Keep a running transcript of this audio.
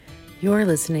You're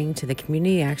listening to the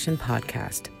Community Action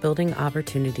Podcast, Building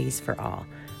Opportunities for All,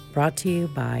 brought to you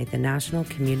by the National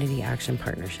Community Action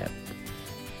Partnership.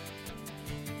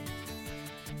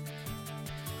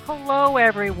 Hello,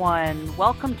 everyone.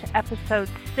 Welcome to episode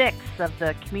 6 of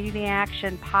the Community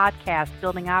Action Podcast,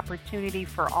 Building Opportunity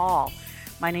for All.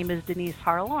 My name is Denise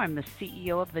Harlow. I'm the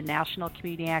CEO of the National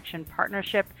Community Action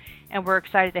Partnership, and we're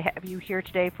excited to have you here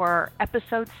today for our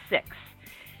episode 6.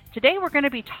 Today we're going to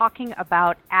be talking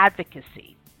about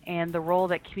advocacy and the role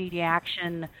that community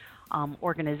action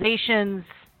organizations,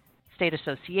 state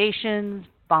associations,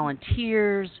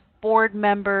 volunteers, board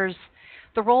members,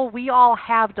 the role we all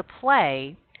have to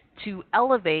play to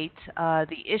elevate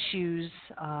the issues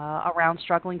around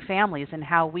struggling families and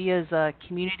how we as a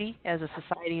community, as a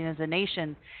society, and as a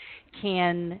nation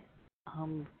can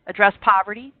address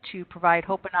poverty to provide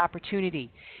hope and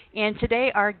opportunity. And today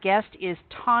our guest is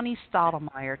Tawny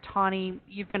Stottlemyre. Tawny,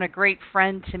 you've been a great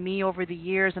friend to me over the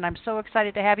years, and I'm so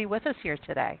excited to have you with us here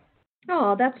today.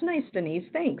 Oh, that's nice, Denise.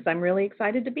 Thanks. I'm really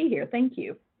excited to be here. Thank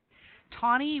you.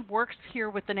 Tawny works here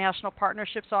with the National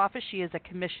Partnerships Office. She is a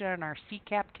commissioner in our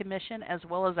CCAP Commission as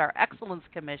well as our Excellence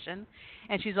Commission,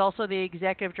 and she's also the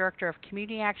Executive Director of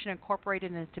Community Action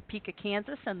Incorporated in Topeka,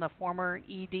 Kansas, and the former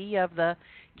ED of the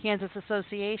Kansas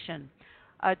Association.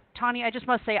 Tawny, I just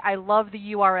must say I love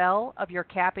the URL of your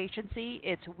CAP agency.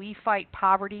 It's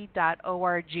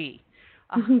wefightpoverty.org.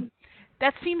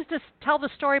 That seems to tell the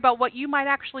story about what you might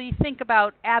actually think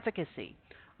about advocacy.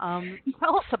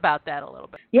 Tell us about that a little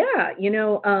bit. Yeah,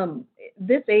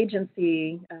 this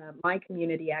agency, my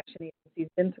Community Action Agency, has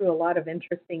been through a lot of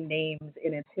interesting names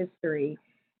in its history.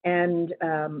 And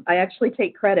I actually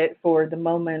take credit for the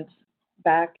moment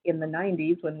back in the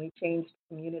 90s when we changed to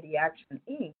Community Action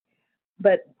Inc.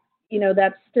 But,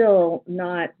 that's still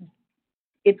not,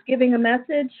 it's giving a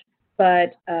message.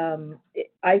 But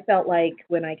I felt like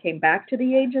when I came back to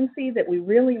the agency that we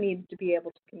really need to be able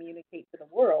to communicate to the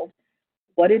world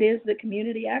what it is that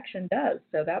community action does.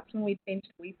 So that's when we changed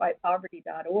to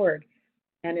wefightpoverty.org.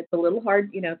 And it's a little hard,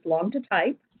 it's long to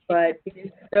type, but it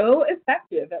is so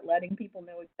effective at letting people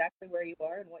know exactly where you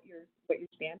are and what you're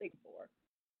standing for.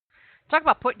 Talk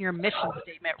about putting your mission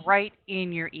statement right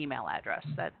in your email address.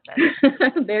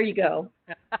 There you go.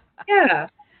 Yeah.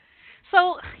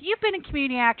 So you've been in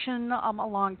community action a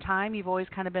long time. You've always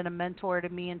kind of been a mentor to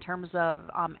me in terms of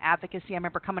advocacy. I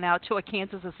remember coming out to a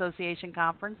Kansas Association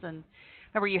conference, and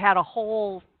remember you had a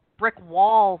whole brick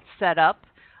wall set up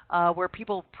where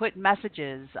people put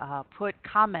messages, put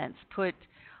comments, put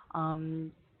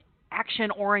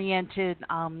action-oriented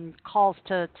calls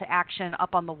to action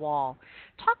up on the wall.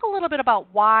 Talk a little bit about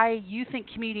why you think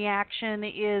community action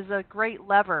is a great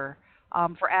lever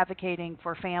for advocating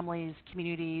for families,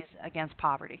 communities against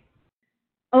poverty.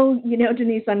 Oh,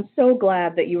 Denise, I'm so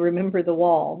glad that you remember the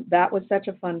wall. That was such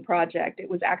a fun project. It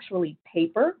was actually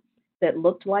paper that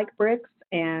looked like bricks,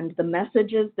 and the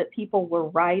messages that people were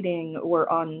writing were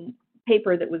on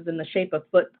paper that was in the shape of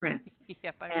footprints.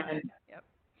 Yep, I remember. Yep.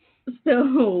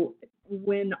 So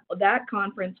when that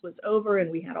conference was over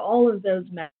and we had all of those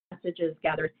messages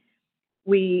gathered,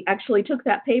 we actually took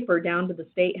that paper down to the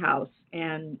State House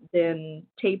and then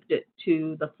taped it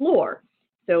to the floor.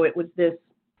 So it was this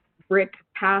brick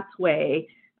pathway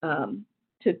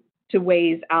to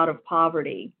ways out of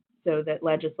poverty, so that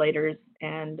legislators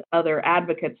and other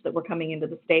advocates that were coming into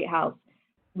the State House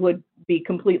would be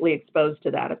completely exposed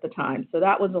to that at the time. So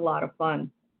that was a lot of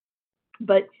fun.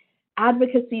 But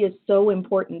advocacy is so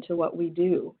important to what we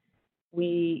do.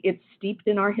 It's steeped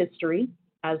in our history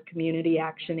as community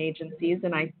action agencies,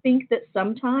 and I think that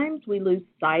sometimes we lose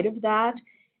sight of that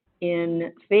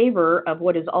in favor of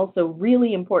what is also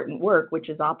really important work, which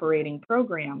is operating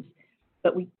programs.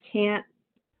 But we can't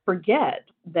forget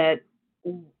that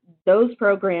those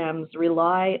programs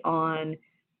rely on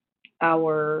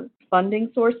our funding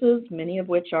sources, many of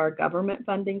which are government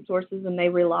funding sources, and they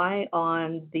rely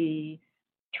on the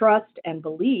trust and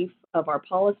belief of our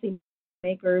policy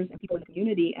makers and people in the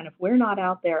community. And if we're not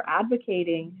out there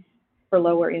advocating for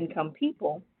lower income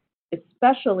people,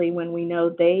 especially when we know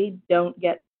they don't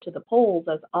get to the polls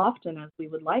as often as we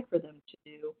would like for them to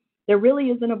do, there really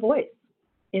isn't a voice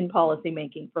in policy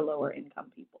making for lower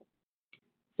income people.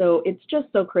 So it's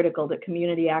just so critical that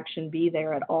community action be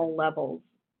there at all levels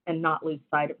and not lose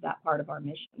sight of that part of our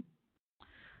mission.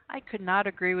 I could not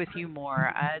agree with you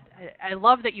more. I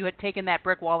love that you had taken that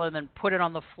brick wall and then put it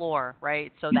on the floor,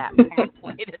 right? So that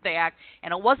pathway that they act.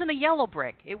 And it wasn't a yellow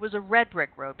brick. It was a red brick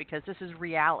road, because this is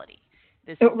reality.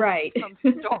 This is right. Some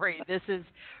story. This is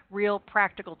real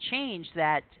practical change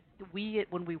that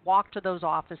when we walk to those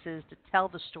offices to tell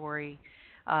the story,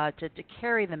 to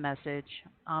carry the message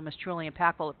is truly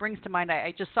impactful. It brings to mind,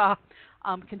 I just saw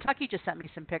Kentucky just sent me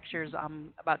some pictures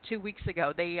about 2 weeks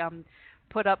ago. They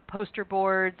put up poster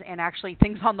boards and actually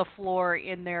things on the floor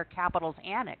in their Capitol's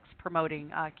annex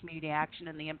promoting community action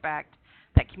and the impact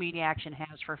that community action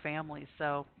has for families.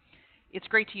 So it's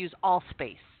great to use all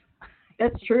space.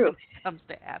 That's true. When it comes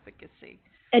to advocacy.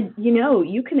 And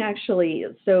you can actually,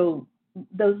 so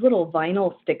those little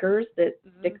vinyl stickers that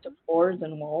stick to floors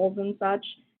and walls and such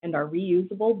and are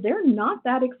reusable, they're not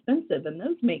that expensive, and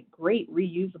those make great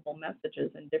reusable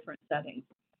messages in different settings.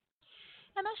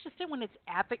 And that's just it when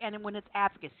it's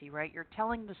advocacy, right? You're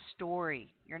telling the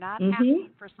story. You're not asking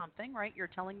for something, right? You're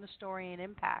telling the story and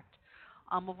impact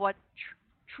of what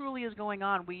truly is going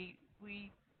on. We've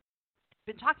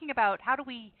been talking about how do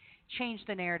we change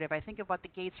the narrative. I think of what the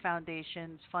Gates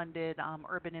Foundation's funded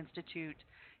Urban Institute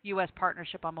U.S.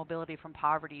 Partnership on Mobility from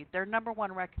Poverty. Their number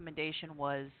one recommendation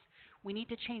was we need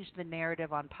to change the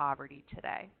narrative on poverty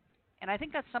today. And I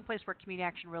think that's someplace where community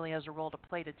action really has a role to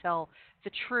play to tell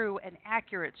the true and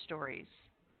accurate stories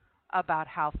about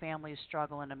how families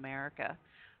struggle in America.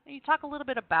 Can you talk a little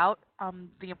bit about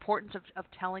the importance of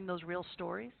telling those real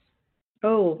stories?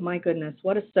 Oh, my goodness.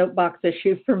 What a soapbox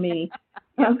issue for me.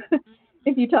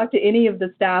 If you talk to any of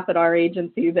the staff at our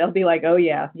agency, they'll be like, oh,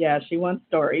 yeah, she wants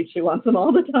stories. She wants them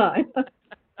all the time.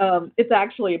 It's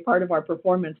actually a part of our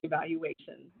performance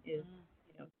evaluation is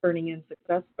turning in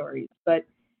success stories. But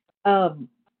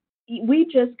we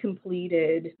just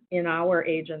completed in our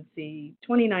agency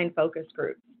 29 focus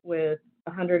groups with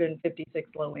 156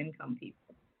 low-income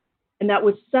people. And that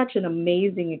was such an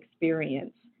amazing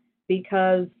experience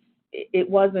because it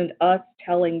wasn't us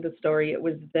telling the story, it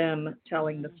was them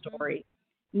telling the story.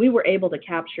 We were able to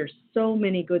capture so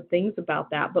many good things about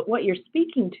that. But what you're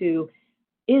speaking to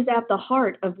is at the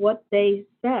heart of what they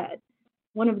said.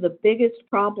 One of the biggest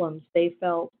problems they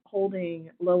felt holding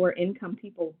lower income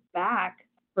people back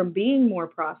from being more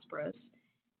prosperous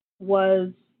was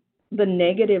the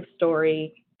negative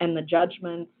story and the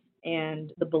judgments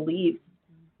and the beliefs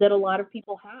that a lot of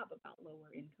people have about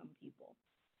lower income people.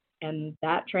 And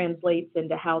that translates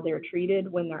into how they're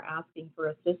treated when they're asking for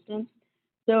assistance.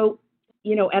 So,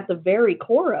 at the very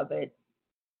core of it,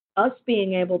 us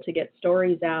being able to get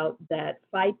stories out that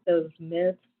fight those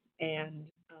myths and,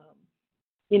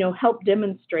 help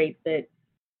demonstrate that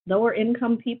lower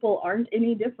income people aren't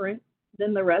any different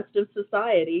than the rest of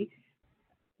society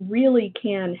really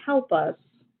can help us,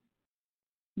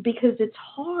 because it's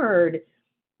hard,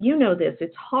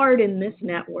 it's hard in this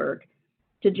network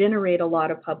to generate a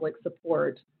lot of public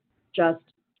support just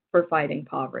for fighting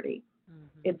poverty.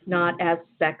 It's not as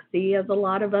sexy as a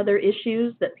lot of other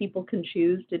issues that people can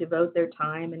choose to devote their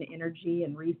time and energy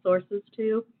and resources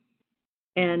to.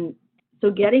 And so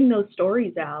getting those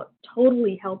stories out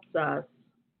totally helps us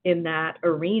in that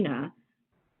arena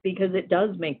because it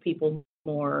does make people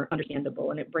more understandable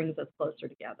and it brings us closer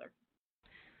together.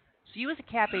 So you as a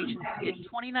CAP agency did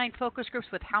 29 focus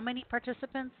groups with how many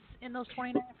participants in those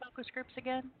 29 focus groups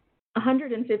again?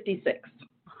 156.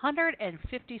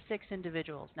 156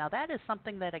 individuals. Now that is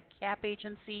something that a CAP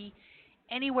agency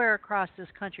anywhere across this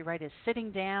country, right, is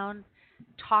sitting down,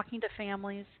 talking to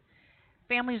families.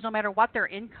 Families, no matter what their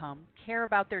income, care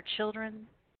about their children,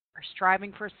 are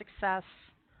striving for success,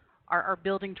 are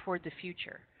building toward the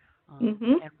future,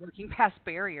 and working past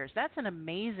barriers. That's an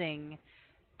amazing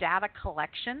data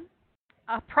collection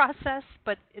process,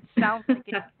 but it sounds like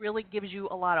it really gives you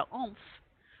a lot of oomph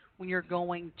when you're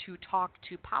going to talk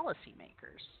to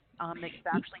policymakers that you've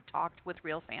actually talked with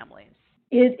real families.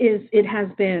 It has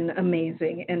been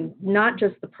amazing, and not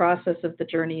just the process of the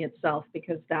journey itself,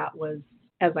 because that was,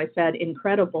 as I said,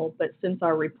 incredible. But since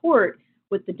our report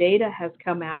with the data has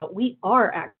come out, we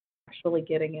are actually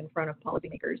getting in front of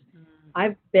policymakers.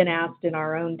 I've been asked in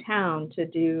our own town to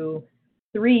do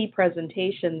 3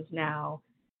 presentations now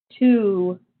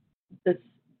to the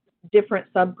different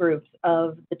subgroups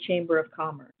of the Chamber of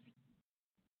Commerce,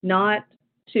 not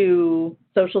to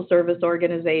social service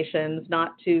organizations,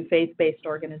 not to faith-based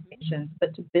organizations,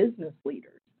 but to business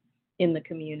leaders in the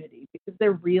community, because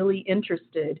they're really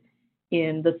interested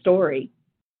in the story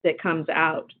that comes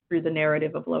out through the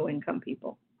narrative of low-income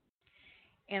people.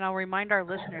 And I'll remind our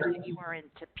listeners that you are in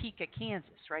Topeka,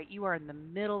 Kansas, right? You are in the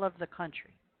middle of the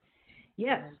country.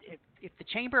 Yes. And if the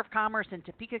Chamber of Commerce in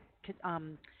Topeka,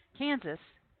 Kansas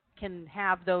can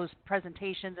have those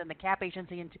presentations and the CAP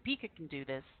agency in Topeka can do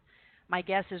this, my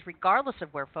guess is regardless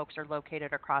of where folks are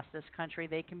located across this country,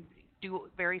 they can do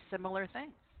very similar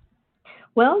things.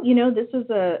 Well, this is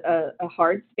a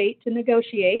hard state to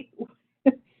negotiate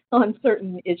on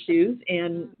certain issues.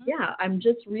 And yeah, I'm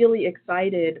just really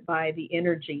excited by the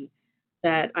energy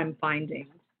that I'm finding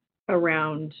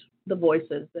around the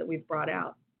voices that we've brought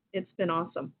out. It's been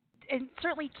awesome. And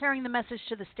certainly carrying the message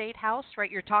to the state house,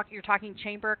 right? You're talking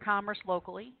Chamber of Commerce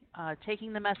locally,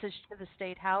 taking the message to the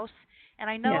state house. And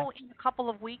I Yes. know in a couple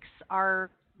of weeks our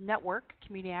network,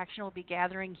 Community Action, will be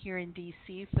gathering here in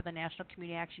D.C. for the National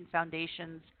Community Action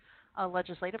Foundation's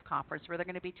legislative conference, where they're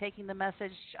going to be taking the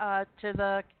message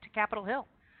to Capitol Hill,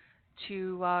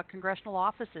 to congressional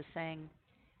offices, saying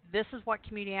this is what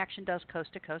Community Action does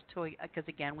coast to coast. Because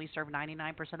again, we serve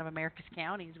 99% of America's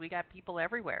counties. We got people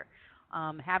everywhere.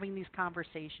 Having these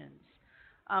conversations.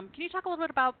 Can you talk a little bit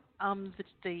about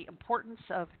the importance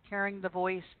of carrying the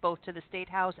voice both to the State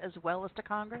House as well as to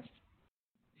Congress?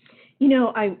 You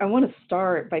know, I want to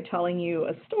start by telling you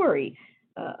a story,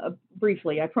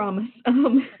 briefly, I promise.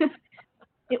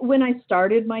 When I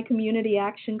started my community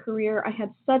action career, I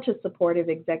had such a supportive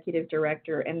executive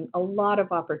director and a lot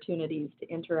of opportunities to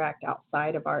interact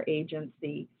outside of our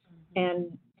agency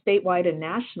and statewide and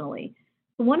nationally.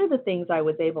 One of the things I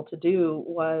was able to do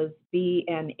was be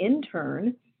an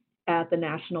intern at the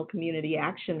National Community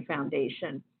Action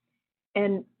Foundation.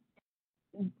 And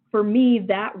for me,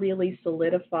 that really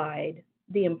solidified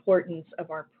the importance of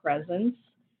our presence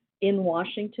in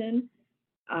Washington.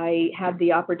 I had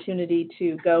the opportunity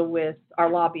to go with our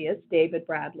lobbyist, David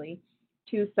Bradley,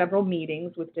 to several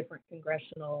meetings with different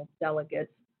congressional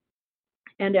delegates.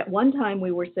 And at one time,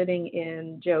 we were sitting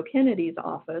in Joe Kennedy's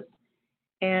office,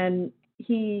 and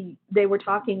they were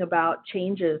talking about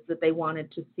changes that they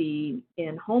wanted to see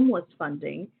in homeless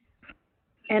funding.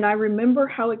 And I remember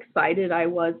how excited I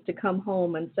was to come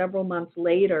home, and several months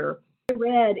later, I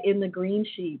read in the green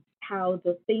sheet how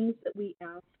the things that we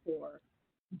asked for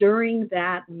during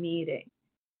that meeting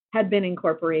had been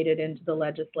incorporated into the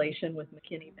legislation with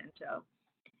McKinney-Vento.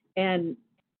 And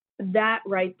that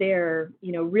right there,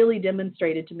 you know, really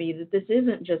demonstrated to me that this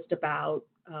isn't just about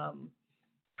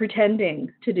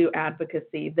pretending to do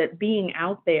advocacy, that being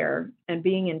out there and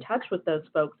being in touch with those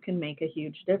folks can make a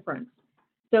huge difference.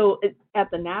 So at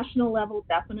the national level,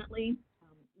 definitely,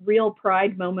 real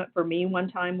pride moment for me one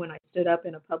time when I stood up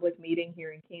in a public meeting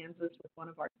here in Kansas with one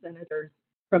of our senators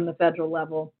from the federal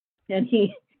level, and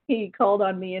he called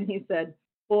on me and he said,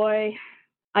 "Boy,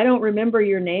 I don't remember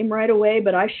your name right away,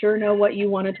 but I sure know what you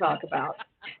want to talk about."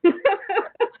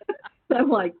 I'm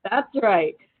like, that's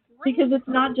right. Because it's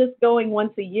not just going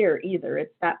once a year either.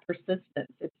 It's that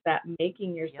persistence. It's that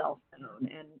making yourself known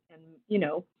and you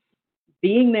know,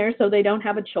 being there so they don't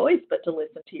have a choice but to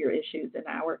listen to your issues in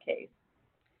our case.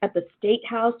 At the State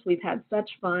House, we've had such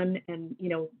fun, and you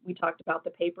know, we talked about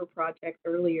the paper project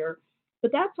earlier,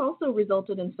 but that's also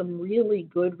resulted in some really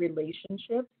good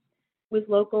relationships with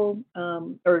local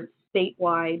or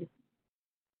statewide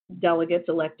delegates,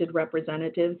 elected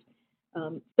representatives.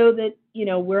 So that, you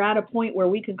know, we're at a point where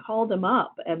we can call them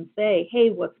up and say, hey,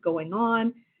 what's going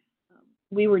on?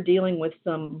 We were dealing with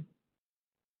some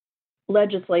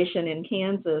legislation in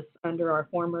Kansas under our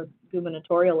former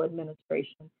gubernatorial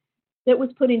administration that was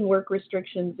putting work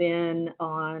restrictions in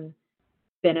on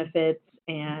benefits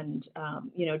and,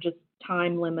 you know, just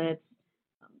time limits,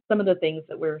 some of the things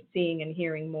that we're seeing and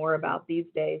hearing more about these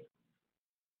days.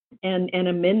 And an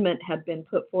amendment had been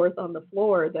put forth on the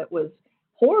floor that was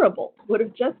horrible, would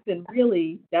have just been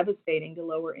really devastating to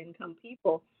lower income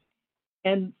people.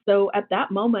 And so at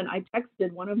that moment, I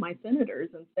texted one of my senators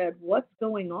and said, what's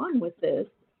going on with this?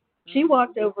 She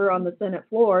walked over on the Senate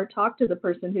floor, talked to the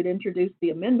person who'd introduced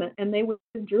the amendment, and they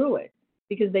withdrew it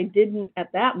because they didn't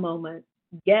at that moment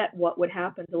get what would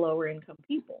happen to lower income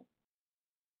people.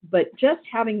 But just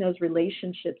having those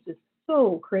relationships is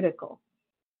so critical.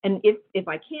 And if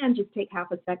I can just take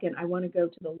half a second, I want to go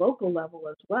to the local level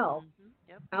as well.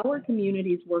 Yep. Our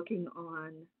community is working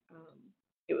on,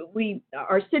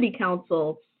 our city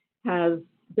council has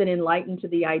been enlightened to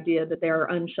the idea that there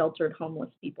are unsheltered homeless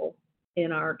people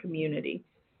in our community.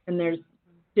 And there's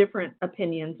different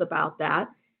opinions about that.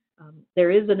 There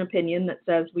is an opinion that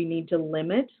says we need to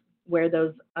limit where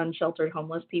those unsheltered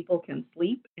homeless people can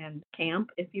sleep and camp,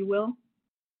 if you will.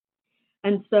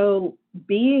 And so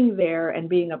being there and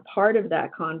being a part of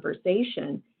that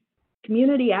conversation,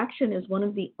 Community Action is one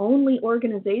of the only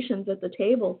organizations at the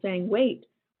table saying, wait,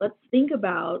 let's think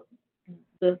about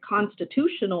the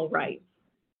constitutional rights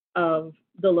of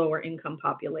the lower income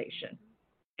population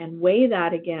and weigh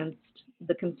that against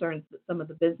the concerns that some of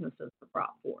the businesses have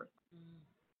brought forth.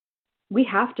 We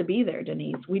have to be there,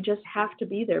 Denise. We just have to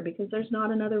be there because there's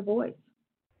not another voice.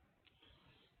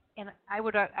 And I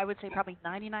would say probably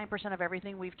 99% of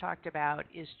everything we've talked about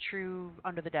is true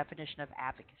under the definition of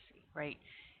advocacy, right?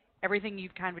 Everything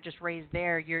you've kind of just raised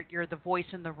there, you're the voice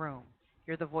in the room.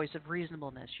 You're the voice of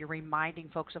reasonableness. You're reminding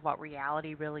folks of what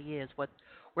reality really is,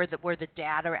 where the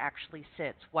data actually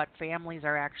sits, what families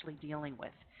are actually dealing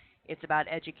with. It's about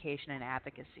education and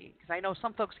advocacy. Because I know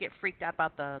some folks get freaked out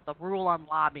about the rule on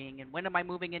lobbying and when am I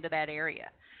moving into that area.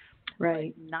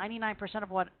 Right. But 99%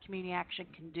 of what community action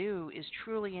can do is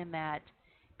truly in that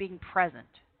being present,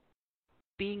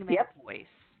 being that Yep. voice,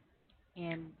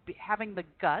 and having the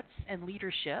guts and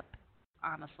leadership,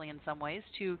 honestly, in some ways,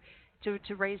 to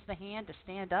raise the hand, to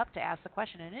stand up, to ask the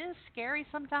question. And it is scary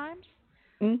sometimes.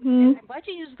 And Mhm. I'm glad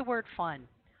you used the word fun.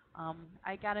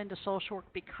 I got into social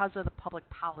work because of the public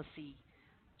policy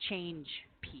change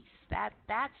piece.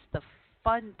 That's the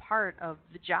fun part of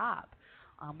the job,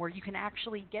 where you can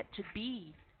actually get to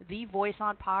be the voice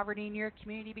on poverty in your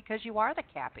community because you are the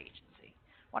CAP agency.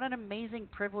 What an amazing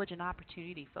privilege and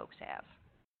opportunity folks have.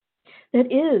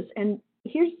 That is, and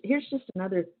here's just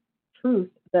another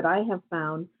truth that I have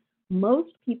found.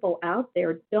 Most people out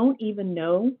there don't even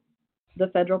know the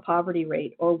federal poverty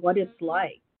rate or what it's Hmm.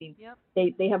 like. I mean,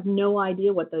 Yep. they have no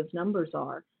idea what those numbers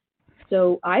are.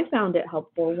 So I found it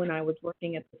helpful when I was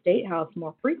working at the State House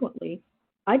more frequently.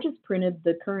 I just printed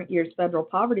the current year's federal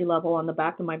poverty level on the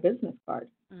back of my business card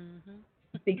Hmm.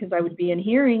 because I would be in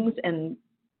hearings and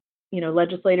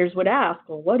legislators would ask,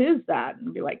 well, what is that?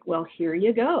 And be like, well, here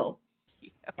you go.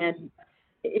 Yep. And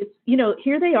it's,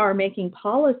 here they are making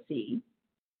policy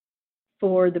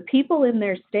for the people in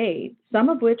their state, some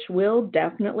of which will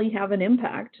definitely have an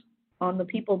impact on the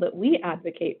people that we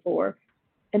advocate for,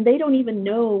 and they don't even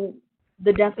know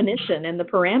the definition and the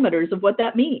parameters of what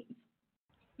that means.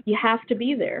 You have to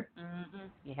be there.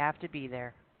 You have to be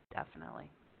there, definitely.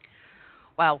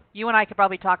 Well, you and I could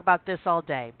probably talk about this all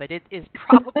day, but it is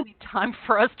probably time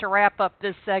for us to wrap up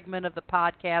this segment of the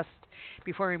podcast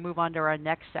before we move on to our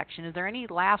next section. Is there any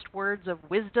last words of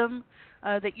wisdom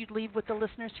that you'd leave with the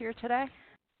listeners here today?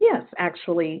 Yes,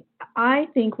 actually, I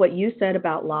think what you said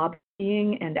about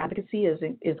lobbying and advocacy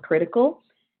is critical.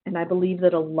 And I believe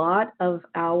that a lot of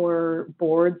our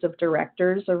boards of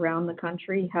directors around the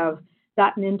country have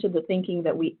gotten into the thinking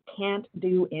that we can't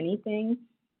do anything,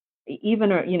 even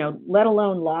let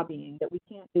alone lobbying, that we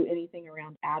can't do anything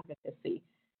around advocacy.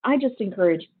 I just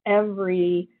encourage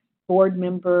every board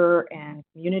member and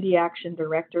community action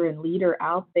director and leader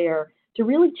out there to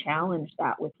really challenge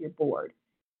that with your board,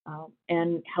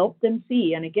 and help them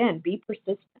see. And again, be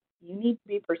persistent. You need to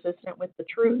be persistent with the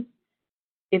truth,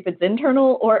 if it's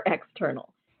internal or external.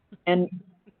 And,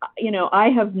 I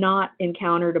have not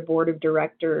encountered a board of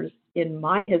directors in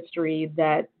my history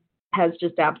that has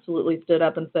just absolutely stood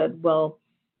up and said, well,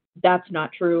 that's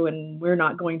not true, and we're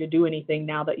not going to do anything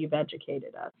now that you've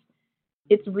educated us.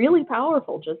 It's really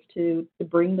powerful just to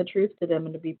bring the truth to them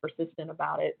and to be persistent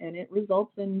about it. And it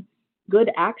results in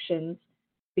good actions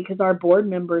because our board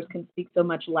members can speak so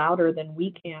much louder than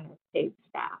we can as paid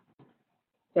staff.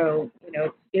 So,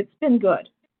 it's been good.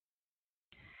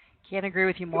 Can't agree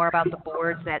with you more about the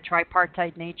boards, that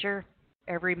tripartite nature.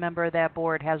 Every member of that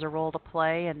board has a role to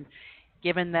play, and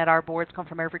given that our boards come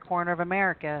from every corner of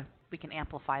America, we can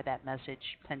amplify that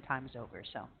message 10 times over.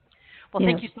 So, well,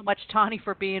 Yes. thank you so much, Tawny,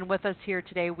 for being with us here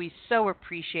today. We so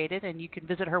appreciate it, and you can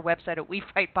visit her website at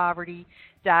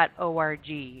wefightpoverty.org.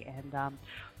 And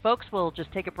folks, we'll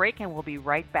just take a break, and we'll be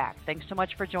right back. Thanks so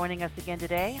much for joining us again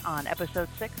today on episode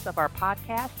 6 of our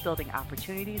podcast, Building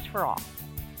Opportunities for All.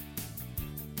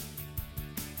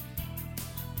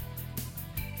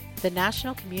 The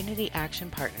National Community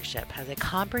Action Partnership has a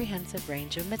comprehensive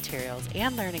range of materials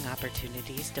and learning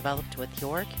opportunities developed with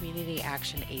your community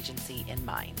action agency in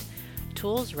mind.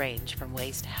 Tools range from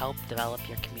ways to help develop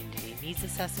your community needs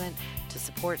assessment to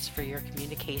supports for your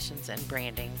communications and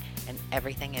branding and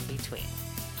everything in between.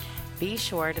 Be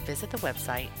sure to visit the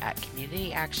website at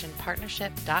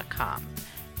communityactionpartnership.com.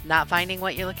 Not finding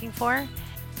what you're looking for?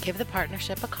 Give the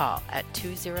partnership a call at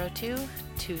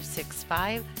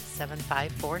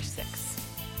 202-265-7546.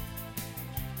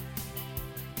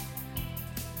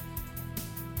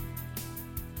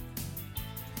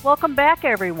 Welcome back,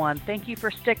 everyone. Thank you for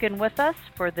sticking with us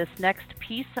for this next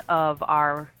piece of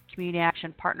our Community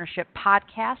Action Partnership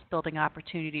podcast, Building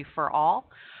Opportunity for All.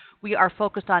 We are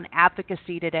focused on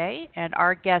advocacy today, and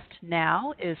our guest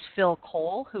now is Phil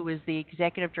Cole, who is the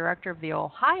Executive Director of the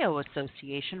Ohio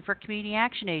Association for Community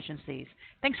Action Agencies.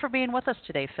 Thanks for being with us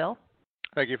today, Phil.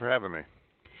 Thank you for having me.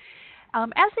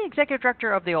 As the Executive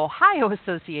Director of the Ohio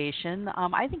Association,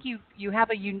 I think you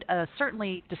have a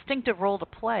certainly distinctive role to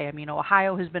play. I mean,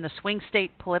 Ohio has been a swing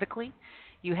state politically.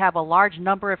 You have a large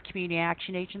number of community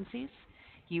action agencies.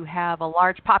 You have a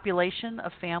large population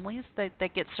of families that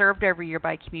get served every year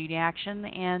by community action,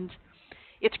 and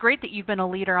it's great that you've been a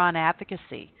leader on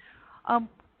advocacy.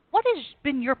 What has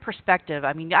been your perspective?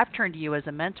 I mean, I've turned to you as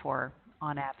a mentor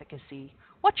on advocacy.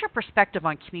 What's your perspective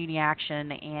on community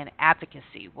action and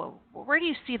advocacy? Well, where do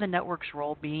you see the network's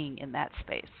role being in that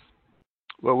space?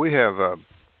 Well, we have,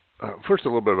 first a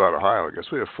little bit about Ohio, I guess.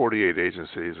 We have 48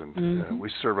 agencies, and we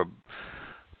serve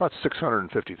about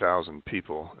 650,000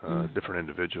 people, different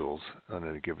individuals on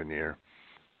any given year.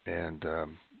 And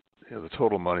the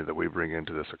total money that we bring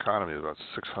into this economy is about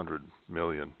 $600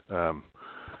 million.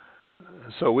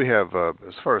 So we have,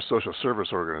 as far as social service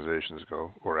organizations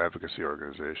go, or advocacy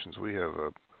organizations, we have a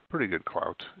pretty good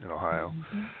clout in Ohio.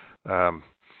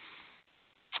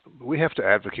 We have to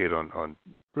advocate on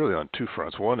really on two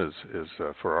fronts. One is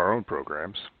for our own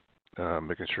programs,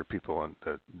 making sure people,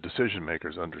 decision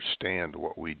makers, understand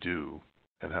what we do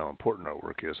and how important our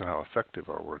work is and how effective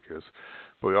our work is.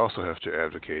 But we also have to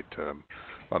advocate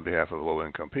on behalf of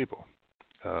low-income people.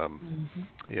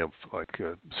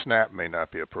 SNAP may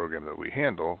not be a program that we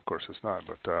handle. Of course, it's not,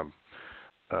 but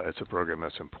it's a program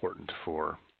that's important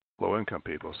for low-income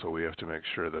people. So we have to make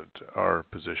sure that our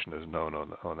position is known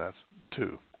on that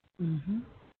too.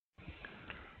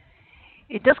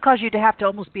 It does cause you to have to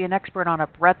almost be an expert on a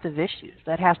breadth of issues.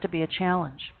 That has to be a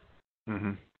challenge.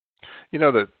 You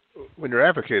know that when you're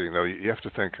advocating, though, you have to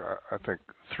think. I think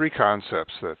three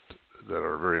concepts that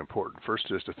are very important.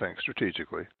 First is to think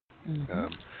strategically.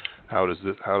 How does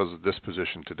this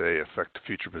position today affect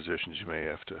future positions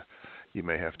you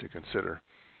may have to consider?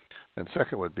 And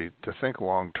second would be to think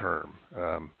long term.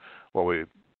 While we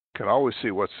can always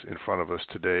see what's in front of us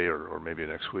today or maybe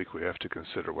next week, we have to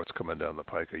consider what's coming down the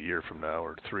pike a year from now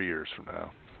or 3 years from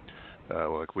now.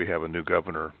 Like we have a new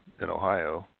governor in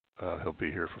Ohio. He'll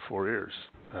be here for 4 years.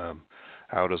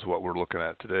 How does what we're looking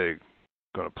at today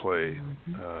going to play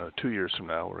 2 years from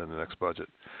now or in the next budget?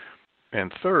 And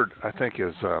third, I think,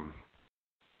 is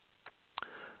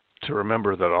to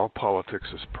remember that all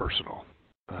politics is personal.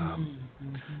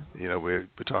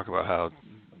 We talk about how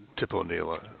Tip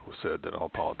O'Neill said that all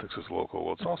politics is local.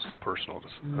 Well, it's also personal.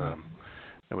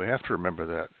 And we have to remember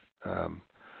that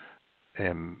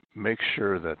and make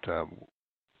sure that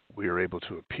we are able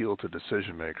to appeal to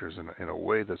decision makers in a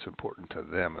way that's important to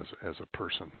them as a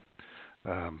person.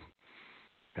 And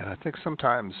I think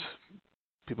sometimes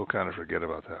people kind of forget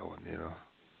about that one,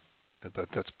 But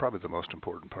that's probably the most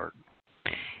important part.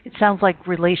 It sounds like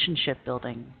relationship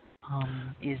building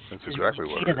is exactly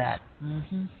key what to it that.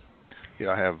 Yeah,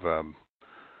 I have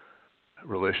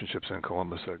relationships in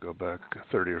Columbus that go back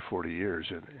 30 or 40 years,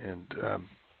 and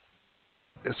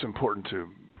it's important to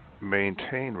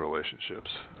maintain relationships.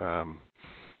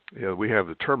 We have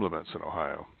the term limits in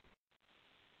Ohio,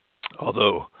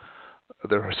 although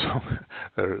there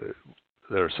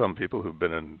are some people who've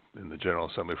been in the General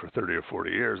Assembly for 30 or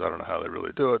 40 years. I don't know how they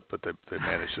really do it, but they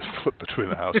manage to flip between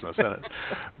the House and the Senate.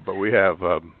 But we have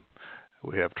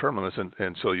term limits,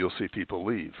 and so you'll see people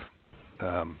leave.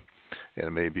 And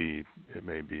it may be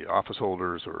office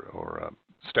holders or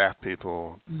staff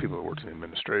people, people who work in the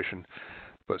administration.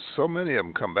 But so many of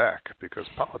them come back because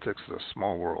politics is a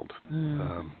small world.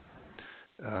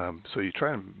 So you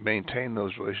try and maintain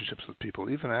those relationships with people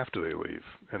even after they leave,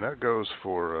 and that goes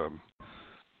for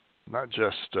not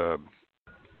just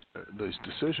these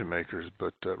decision makers,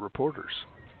 but reporters.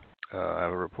 I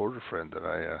have a reporter friend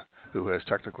that who has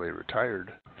technically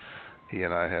retired. He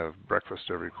and I have breakfast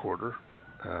every quarter,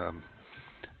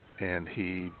 and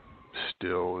he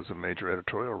still is a major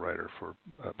editorial writer for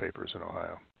papers in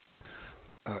Ohio,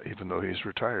 even though he's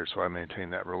retired. So I maintain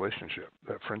that relationship,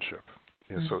 that friendship.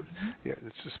 So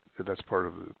it's just that's part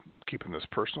of keeping this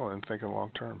personal and thinking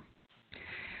long term.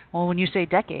 Well, when you say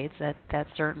decades, that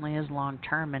certainly is long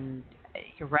term, and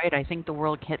you're right. I think the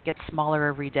world gets smaller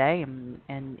every day,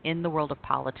 and in the world of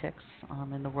politics,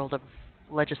 in the world of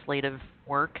legislative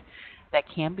work, that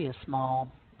can be a small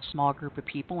group of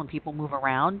people, and people move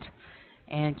around,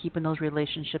 and keeping those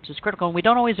relationships is critical. And we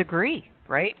don't always agree,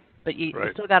 right? But you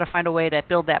still got to find a way to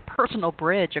build that personal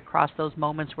bridge across those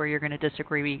moments where you're going to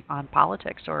disagree on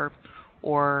politics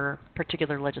or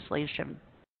particular legislation.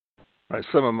 Right.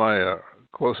 Some of my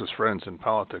closest friends in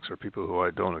politics are people who I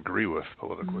don't agree with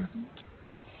politically,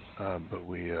 but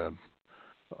we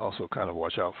also kind of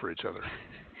watch out for each other.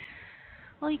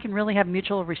 Well, you can really have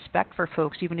mutual respect for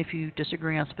folks, even if you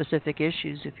disagree on specific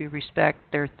issues. If you respect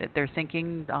their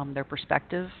thinking, their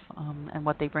perspective, and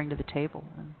what they bring to the table.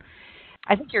 And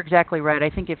I think you're exactly right.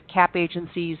 I think if CAP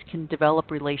agencies can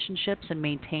develop relationships and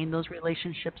maintain those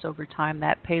relationships over time,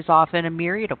 that pays off in a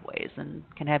myriad of ways and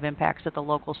can have impacts at the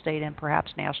local, state, and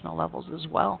perhaps national levels as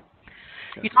well.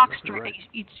 You talk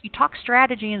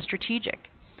strategy and strategic.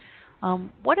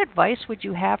 What advice would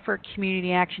you have for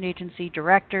community action agency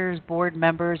directors, board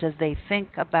members, as they think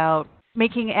about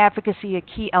making advocacy a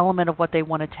key element of what they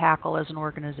want to tackle as an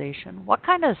organization? What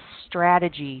kind of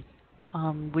strategy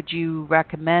would you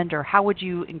recommend, or how would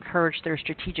you encourage their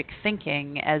strategic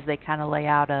thinking as they kind of lay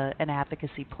out an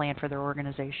advocacy plan for their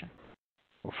organization?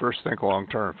 Well, first think long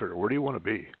term. Figure, where do you want to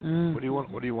be? Mm-hmm.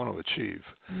 What do you want to achieve?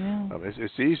 Yeah.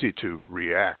 It's easy to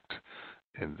react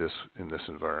in this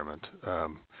environment,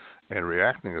 and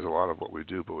reacting is a lot of what we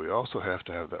do. But we also have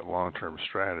to have that long term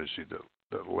strategy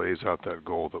that lays out that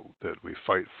goal that we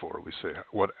fight for. We say,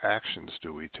 what actions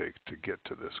do we take to get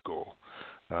to this goal?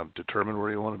 Determine where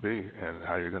you want to be and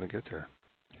how you're going to get there.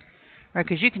 Right,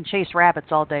 because you can chase rabbits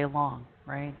all day long,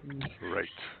 right? Right.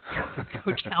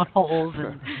 Go down holes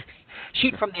and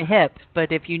shoot from the hip.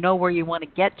 But if you know where you want to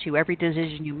get to, every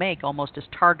decision you make almost is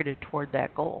targeted toward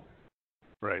that goal.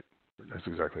 Right. That's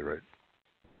exactly right.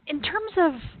 In terms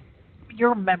of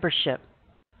your membership,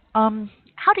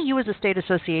 how do you as a state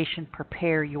association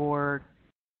prepare your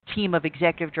team of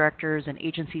executive directors and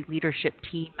agency leadership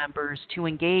team members to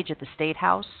engage at the State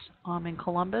House in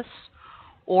Columbus,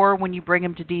 or when you bring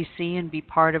them to D.C. and be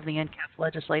part of the NCAF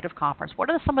Legislative Conference? What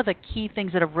are some of the key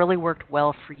things that have really worked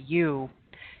well for you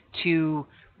to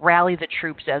rally the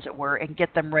troops, as it were, and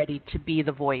get them ready to be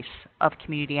the voice of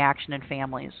community action and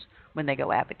families when they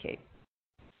go advocate?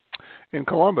 In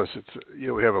Columbus,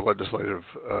 we have a legislative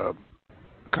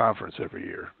conference every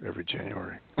year, every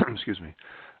January. Excuse me.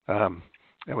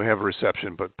 And we have a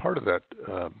reception, but part of that,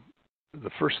 the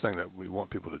first thing that we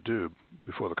want people to do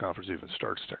before the conference even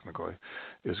starts technically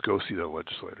is go see the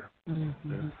legislator.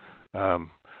 Mm-hmm. Yeah.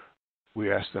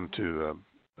 We ask them to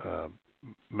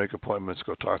make appointments,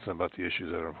 go talk to them about the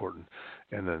issues that are important,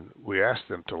 and then we ask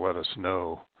them to let us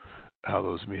know how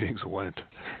those meetings went.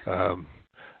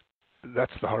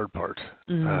 That's the hard part.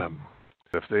 Mm-hmm.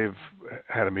 If they've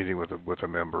had a meeting with a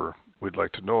member, we'd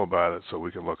like to know about it so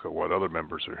we can look at what other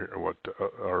members are hearing, what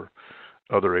our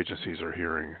other agencies are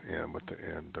hearing, and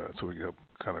so we can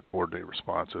kind of coordinate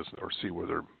responses or see where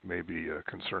there may be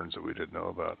concerns that we didn't know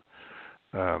about.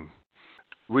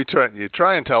 You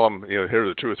try and tell them, here are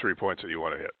the 2 or 3 points that you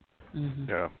want to hit. Mm-hmm.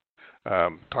 Yeah.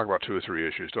 Talk about 2 or 3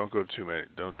 issues. Don't go too many.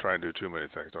 Don't try and do too many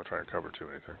things. Don't try and cover too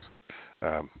many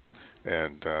things.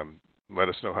 And let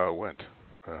us know how it went.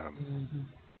 Mm-hmm.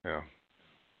 Yeah.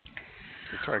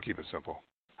 We try and keep it simple.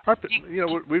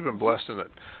 We've been blessed in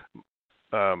that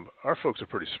our folks are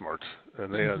pretty smart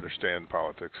and they understand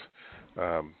politics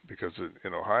because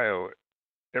in Ohio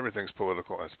everything's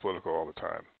political and it's political all the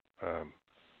time.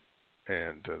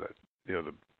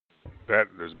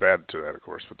 There's bad to that, of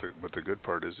course, but the good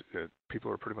part is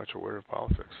people are pretty much aware of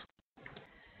politics.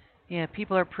 Yeah,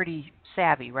 people are pretty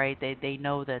savvy, right? They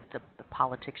know that the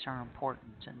politics are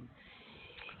important, and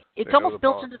it's almost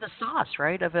built into the sauce,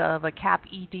 right, of a CAP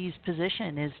ED's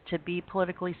position is to be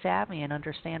politically savvy and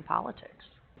understand politics.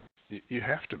 You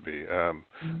have to be.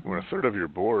 When a third of your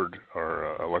board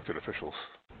are elected officials,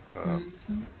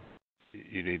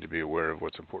 you need to be aware of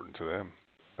what's important to them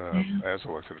as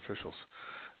elected officials.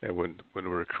 And when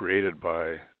we're created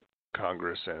by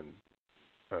Congress and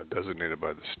designated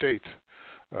by the state,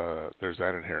 there's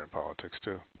that inherent politics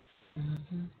too.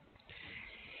 Mm-hmm.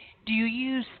 Do you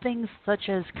use things such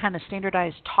as kind of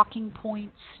standardized talking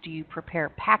points? Do you prepare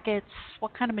packets?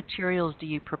 What kind of materials do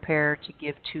you prepare to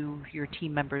give to your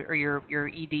team members or your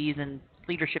EDs and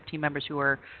leadership team members who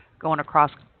are going across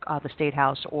the State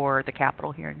House or the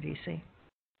Capitol here in D.C.?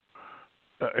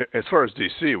 As far as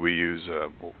D.C., we use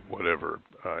whatever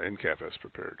NCAF has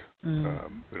prepared.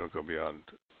 We don't go beyond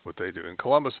what they do. In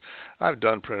Columbus, I've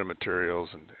done printed materials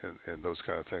and those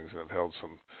kind of things, and I've held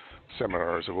some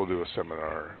seminars, and we'll do a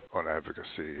seminar on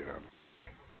advocacy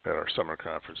at our summer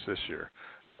conference this year.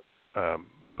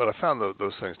 But I found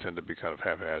those things tend to be kind of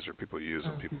haphazard. People use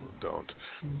them, people don't.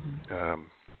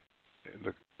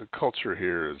 The culture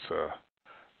here is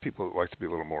people like to be a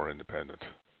little more independent.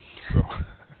 So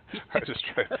I just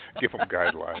try to give them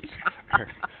guidelines.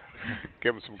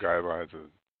 Give them some guidelines and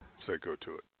say go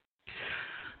to it.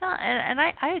 And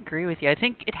I agree with you. I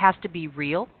think it has to be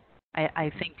real.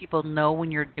 I think people know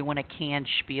when you're doing a canned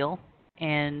spiel.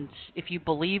 And if you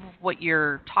believe what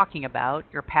you're talking about,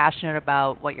 you're passionate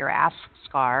about what your asks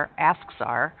are,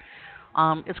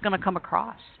 it's going to come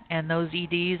across. And those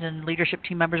EDs and leadership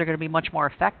team members are going to be much more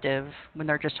effective when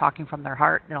they're just talking from their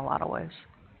heart in a lot of ways.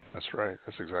 That's right.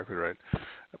 That's exactly right.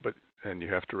 And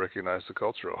you have to recognize the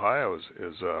culture. Ohio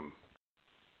is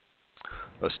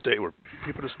a state where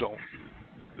people just don't.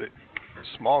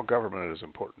 Small government is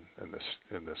important in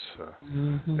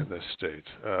this state.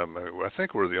 I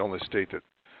think we're the only state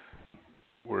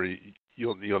where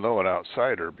you'll know an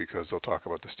outsider because they'll talk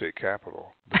about the state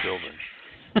capitol, the building.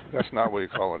 That's not what you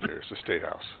call it here. It's the State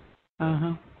House.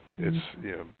 Uh-huh. It's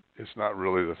it's not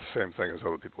really the same thing as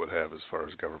other people would have as far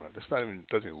as government. Doesn't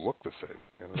even look the same.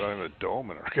 There's not even a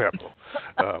dome in our Capitol.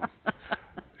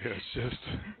 It's just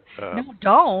no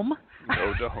dome.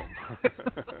 No dome.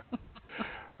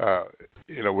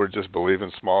 We just believe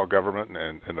in small government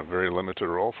and a very limited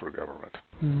role for government.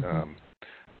 Mm-hmm.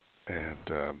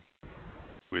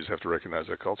 We just have to recognize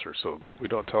that culture. So we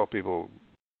don't tell people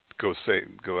go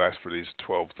ask for these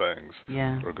 12 things,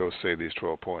 or go say these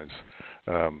 12 points.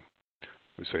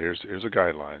 We say here's a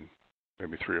guideline,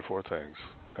 maybe 3 or 4 things,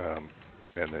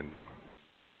 and then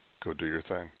go do your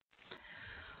thing.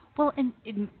 Well, and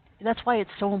that's why it's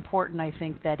so important, I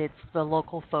think, that it's the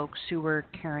local folks who are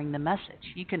carrying the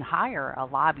message. You can hire a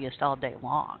lobbyist all day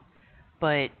long,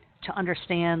 but to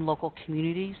understand local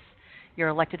communities, your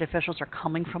elected officials are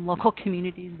coming from local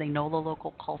communities. They know the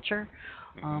local culture.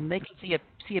 They can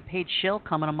see a paid shill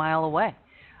coming a mile away.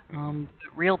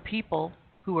 Real people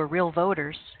who are real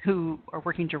voters, who are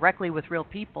working directly with real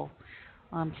people,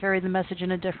 carry the message in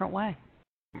a different way.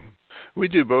 We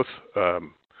do both.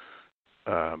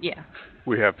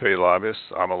 We have paid lobbyists.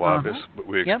 I'm a lobbyist, but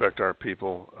we expect our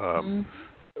people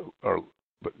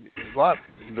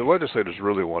the legislators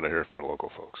really want to hear from the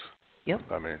local folks. Yep.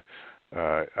 I mean,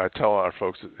 I tell our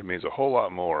folks it means a whole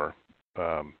lot more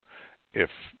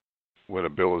when a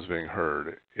bill is being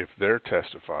heard, if they're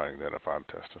testifying than if I'm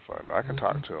testifying. I can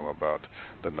talk to them about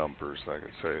the numbers. I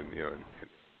can say,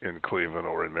 in Cleveland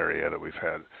or in Marietta, we've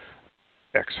had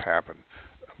X happen.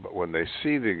 But when they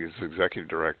see these executive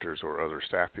directors or other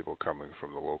staff people coming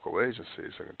from the local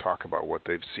agencies, they can talk about what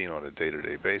they've seen on a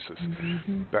day-to-day basis.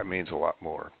 That means a lot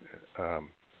more.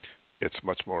 It's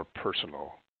much more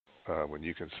personal when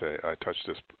you can say, I touched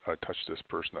this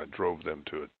person, I drove them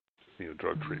to a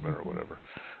drug treatment or whatever,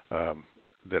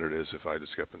 than it is if I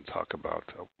just get up and talk about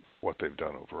what they've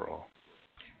done overall.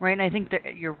 Right, and I think that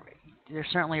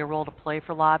there's certainly a role to play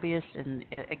for lobbyists, and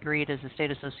agreed, as a state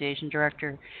association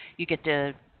director, you get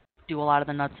to do a lot of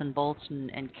the nuts and bolts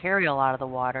and carry a lot of the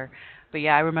water. But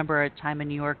yeah, I remember a time in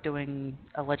New York doing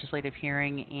a legislative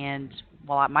hearing, and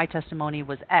while my testimony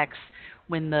was X,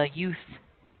 when the youth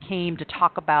came to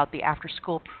talk about the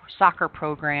after-school soccer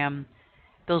program,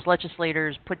 those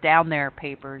legislators put down their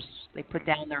papers, they put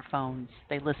down their phones,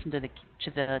 they listened to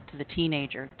the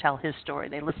teenager tell his story,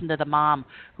 they listened to the mom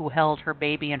who held her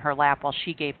baby in her lap while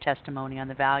she gave testimony on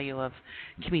the value of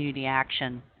community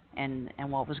action and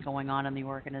what was going on in the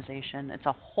organization. It's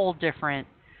a whole different.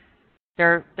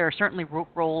 There are certainly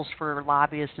roles for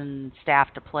lobbyists and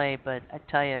staff to play, but I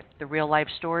tell you, the real life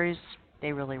stories,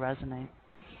 they really resonate.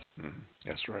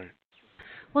 That's right.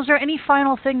 Well, is there any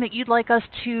final thing that you'd like us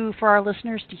for our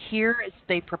listeners to hear as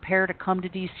they prepare to come to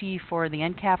D.C. for the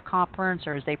NCAF conference,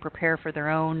 or as they prepare for their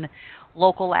own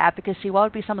local advocacy? What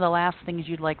would be some of the last things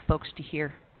you'd like folks to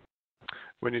hear?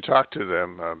 When you talk to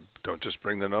them, don't just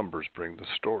bring the numbers, bring the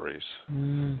stories.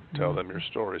 Tell them your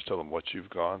stories. Tell them what you've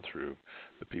gone through,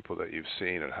 the people that you've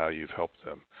seen, and how you've helped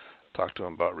them. Talk to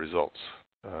them about results.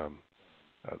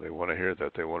 They want to hear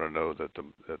that. They want to know that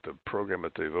the program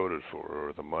that they voted for,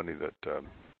 or the money that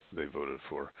they voted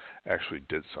for, actually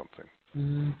did something.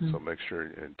 So make sure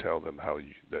and tell them how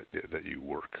that you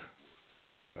work,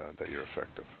 that you're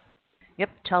effective.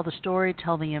 Yep. Tell the story.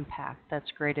 Tell the impact.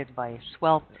 That's great advice.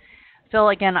 Well, Phil,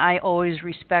 again, I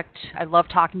love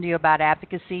talking to you about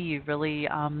advocacy. You've really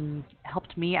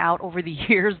helped me out over the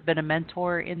years, been a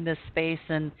mentor in this space,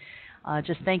 and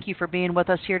just thank you for being with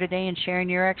us here today and sharing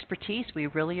your expertise. We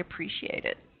really appreciate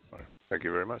it. Thank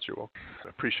you very much. You're welcome. I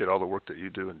appreciate all the work that you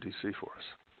do in D.C. for us.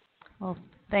 Well,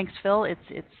 thanks, Phil.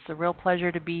 It's a real pleasure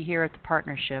to be here at the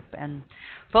partnership. And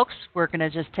folks, we're going to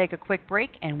just take a quick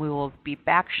break, and we will be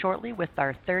back shortly with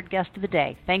our third guest of the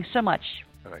day. Thanks so much.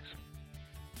 Thanks.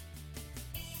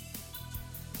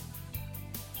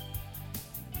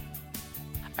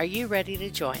 Are you ready to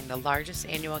join the largest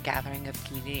annual gathering of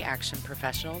community action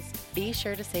professionals? Be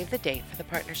sure to save the date for the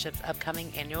partnership's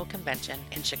upcoming annual convention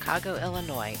in Chicago,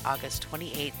 Illinois, August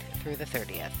 28th through the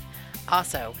 30th.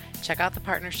 Also, check out the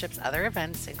partnership's other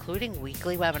events, including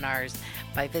weekly webinars,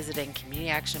 by visiting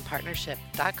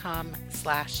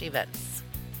communityactionpartnership.com/events.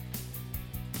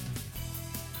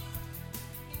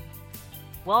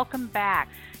 Welcome back.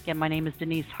 Again, my name is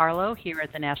Denise Harlow here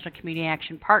at the National Community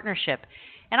Action Partnership,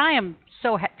 and I am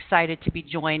so excited to be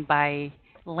joined by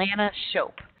Lana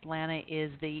Shope. Lana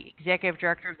is the Executive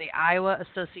Director of the Iowa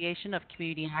Association of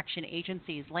Community Action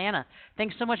Agencies. Lana,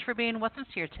 thanks so much for being with us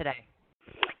here today.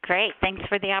 Great. Thanks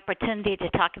for the opportunity to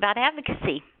talk about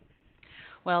advocacy.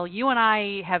 Well, you and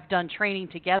I have done training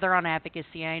together on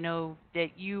advocacy. I know that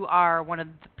you are one of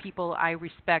the people I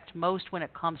respect most when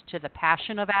it comes to the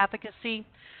passion of advocacy,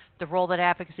 the role that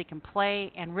advocacy can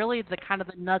play, and really the kind of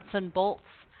the nuts and bolts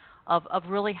of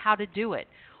really how to do it.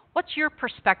 What's your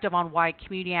perspective on why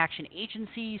community action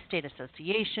agencies, state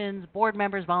associations, board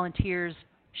members, volunteers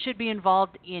should be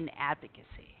involved in advocacy?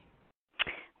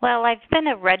 Well, I've been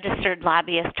a registered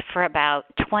lobbyist for about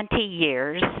 20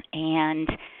 years, and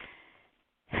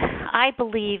I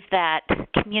believe that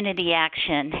community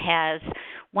action has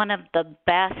one of the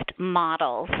best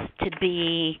models to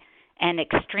be an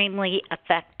extremely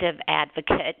effective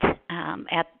advocate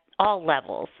at all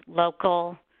levels,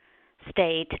 local,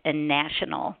 state, and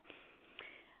national.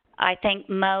 I think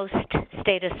most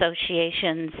state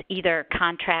associations either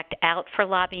contract out for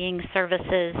lobbying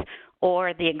services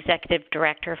or the executive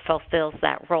director fulfills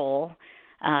that role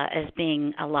as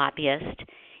being a lobbyist.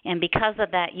 And because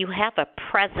of that, you have a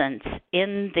presence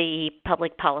in the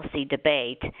public policy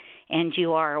debate, and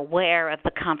you are aware of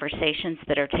the conversations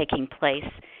that are taking place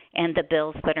and the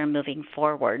bills that are moving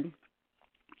forward.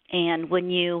 And when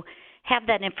you have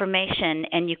that information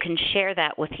and you can share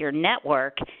that with your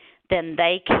network, then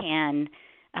they can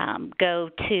go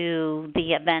to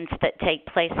the events that take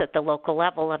place at the local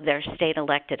level of their state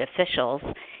elected officials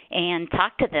and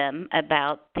talk to them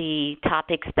about the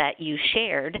topics that you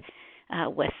shared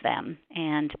with them.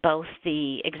 And both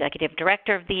the executive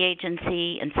director of the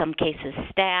agency, in some cases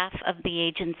staff of the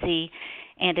agency,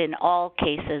 and in all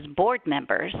cases board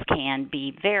members can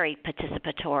be very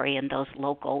participatory in those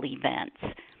local events.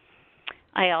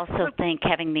 I also think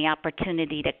having the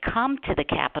opportunity to come to the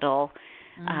Capitol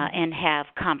and have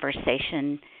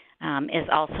conversation is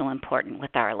also important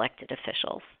with our elected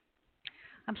officials.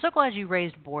 I'm so glad you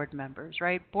raised board members,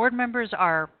 right? Board members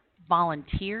are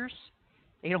volunteers.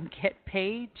 They don't get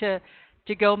paid to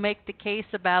go make the case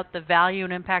about the value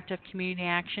and impact of community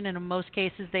action, and in most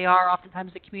cases they are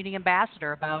oftentimes the community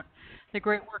ambassador about the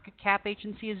great work a CAP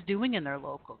agency is doing in their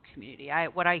local community.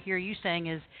 What I hear you saying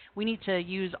is we need to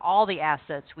use all the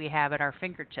assets we have at our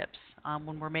fingertips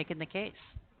when we're making the case.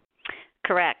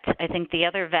 Correct. I think the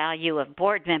other value of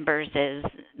board members is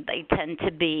they tend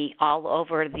to be all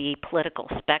over the political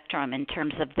spectrum in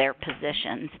terms of their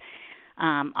positions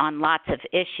on lots of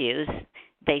issues.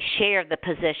 They share the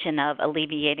position of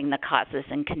alleviating the causes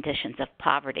and conditions of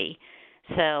poverty.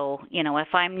 So, if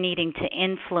I'm needing to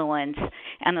influence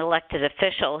an elected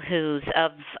official who's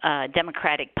of the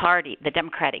Democratic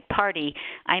Party,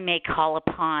 I may call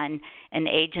upon an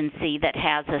agency that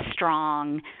has a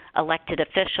strong elected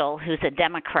official who's a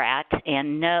Democrat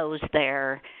and knows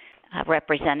their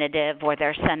representative or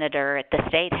their senator at the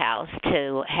State House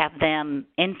to have them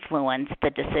influence the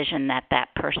decision that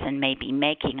that person may be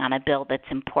making on a bill that's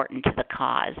important to the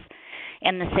cause.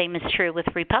 And the same is true with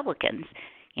Republicans.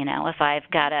 If I've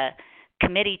got a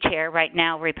committee chair right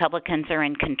now, Republicans are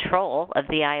in control of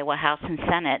the Iowa House and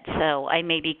Senate, so I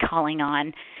may be calling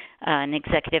on an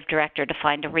executive director to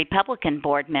find a Republican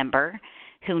board member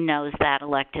who knows that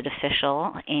elected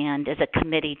official and is a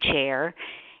committee chair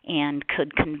and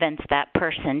could convince that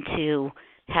person to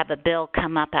have a bill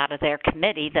come up out of their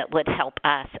committee that would help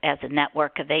us as a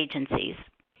network of agencies.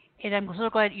 And I'm so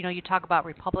glad, you talk about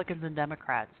Republicans and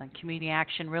Democrats, and community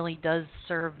action really does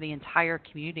serve the entire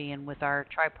community. And with our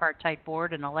tripartite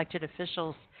board and elected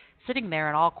officials sitting there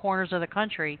in all corners of the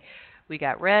country, we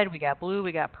got red, we got blue,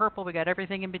 we got purple, we got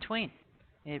everything in between.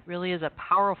 It really is a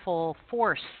powerful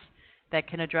force that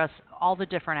can address all the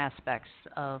different aspects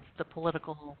of the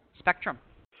political spectrum.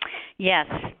 Yes,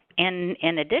 and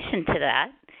in addition to that,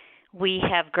 we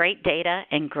have great data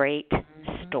and great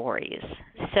stories.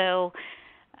 So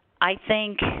I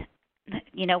think,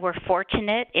 we're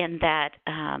fortunate in that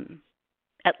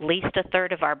at least a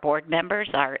third of our board members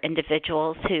are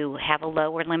individuals who have a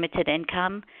low or limited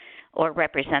income or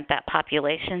represent that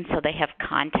population, so they have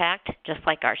contact, just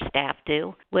like our staff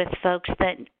do, with folks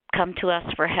that come to us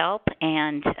for help.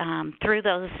 And through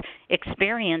those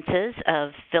experiences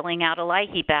of filling out a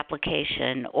LIHEAP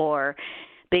application or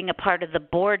being a part of the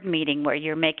board meeting where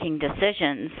you're making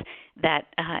decisions that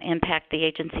impact the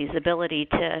agency's ability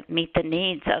to meet the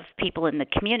needs of people in the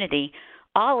community,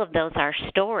 all of those are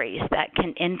stories that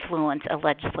can influence a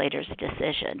legislator's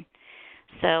decision.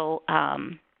 So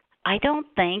I don't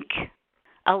think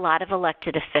a lot of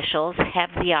elected officials have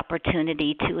the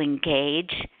opportunity to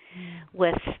engage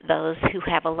with those who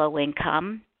have a low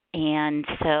income. And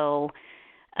so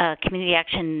a community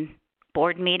action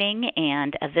board meeting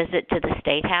and a visit to the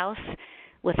State House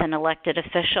with an elected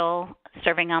official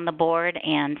serving on the board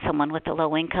and someone with a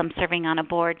low income serving on a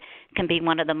board can be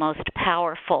one of the most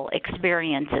powerful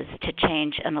experiences to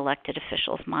change an elected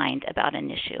official's mind about an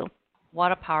issue.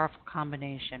 What a powerful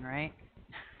combination, right?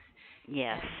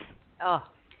 Yes. Oh,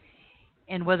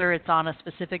 and whether it's on a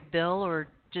specific bill or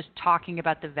just talking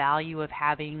about the value of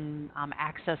having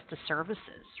access to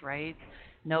services, right?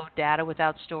 No data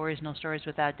without stories, no stories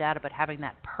without data, but having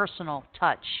that personal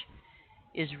touch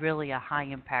is really a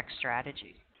high-impact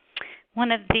strategy.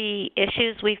 One of the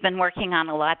issues we've been working on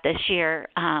a lot this year,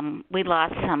 we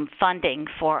lost some funding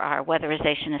for our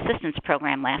weatherization assistance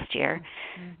program last year.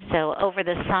 Mm-hmm. So over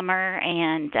the summer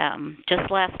and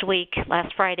just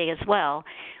last Friday as well,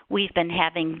 we've been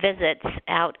having visits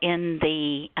out in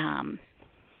the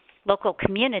local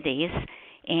communities,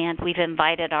 and we've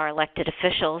invited our elected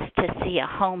officials to see a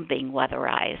home being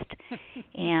weatherized.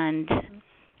 And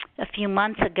a few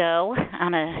months ago,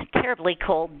 on a terribly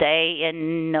cold day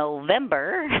in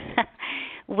November,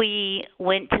 we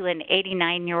went to an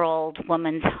 89-year-old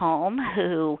woman's home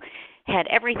who had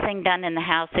everything done in the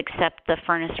house except the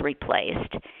furnace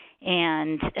replaced.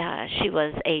 And she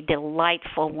was a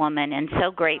delightful woman and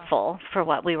so grateful for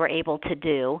what we were able to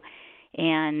do.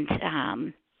 And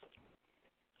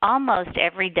almost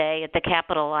every day at the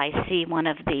Capitol, I see one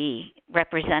of the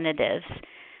representatives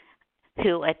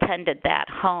who attended that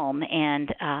home, and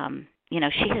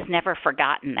she has never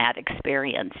forgotten that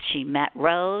experience. She met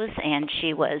Rose, and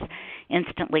she was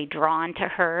instantly drawn to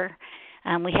her.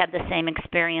 We had the same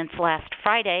experience last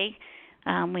Friday.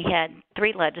 We had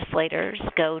 3 legislators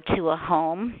go to a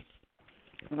home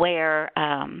where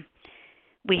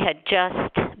we had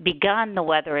just begun the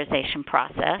weatherization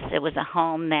process. It was a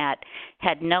home that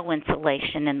had no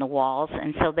insulation in the walls,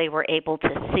 and so they were able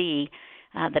to see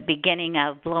the beginning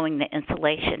of blowing the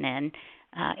insulation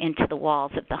into the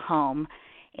walls of the home.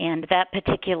 And that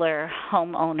particular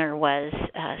homeowner was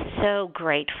so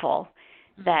grateful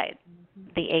that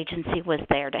the agency was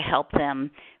there to help them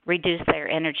reduce their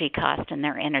energy cost and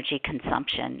their energy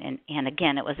consumption. And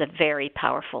again, it was a very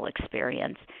powerful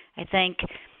experience. I think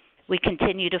we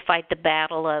continue to fight the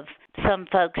battle of some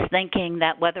folks thinking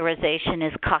that weatherization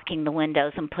is caulking the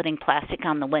windows and putting plastic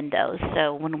on the windows.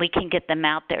 So when we can get them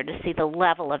out there to see the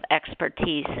level of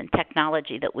expertise and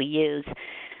technology that we use,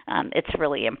 it's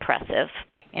really impressive.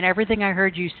 And everything I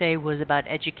heard you say was about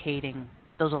educating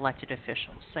those elected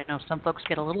officials. I know some folks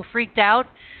get a little freaked out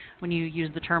when you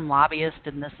use the term lobbyist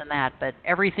and this and that, but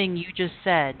everything you just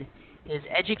said is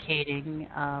educating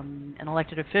an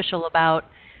elected official about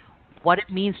what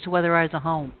it means to weatherize a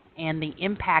home and the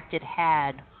impact it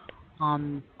had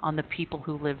on the people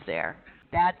who live there.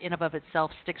 That in and of itself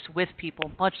sticks with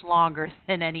people much longer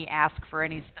than any ask for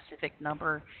any specific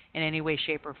number in any way,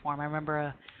 shape, or form. I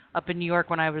remember up in New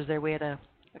York when I was there, we had a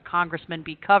congressman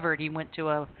be covered. He went to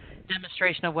a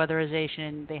demonstration of weatherization,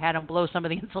 and they had him blow some of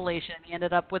the insulation, and he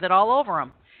ended up with it all over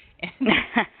him. And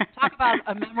talk about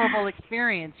a memorable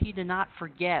experience. He did not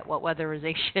forget what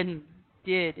weatherization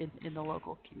did in the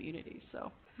local community.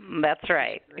 So that's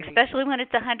right, especially when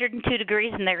it's 102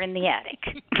 degrees and they're in the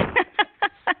attic.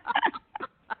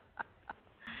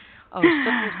 Oh,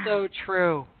 so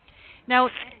true. Now,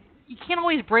 you can't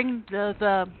always bring the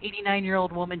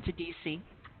 89-year-old woman to D.C.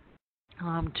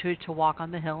 To walk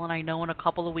on the Hill, and I know in a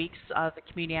couple of weeks the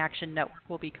Community Action Network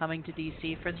will be coming to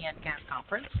D.C. for the NCAS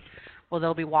conference. Well,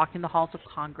 they'll be walking the halls of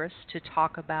Congress to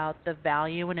talk about the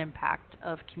value and impact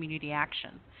of community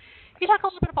action. Can you talk a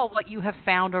little bit about what you have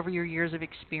found over your years of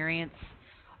experience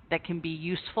that can be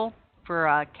useful for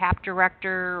a CAP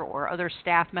director or other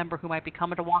staff member who might be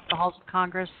coming to walk the halls of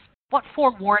Congress? What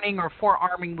forewarning or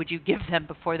forearming would you give them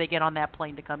before they get on that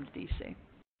plane to come to D.C.?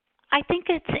 I think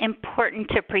it's important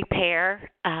to prepare,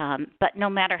 but no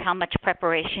matter how much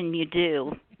preparation you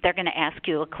do, they're going to ask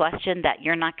you a question that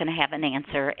you're not going to have an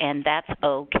answer, and that's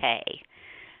okay.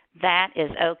 That is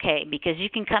okay, because you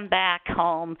can come back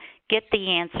home, get the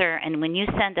answer, and when you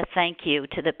send a thank you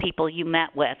to the people you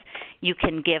met with, you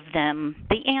can give them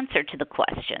the answer to the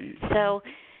question. So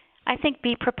I think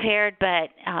be prepared,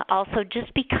 but also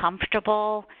just be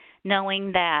comfortable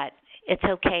knowing that it's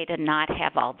okay to not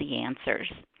have all the answers.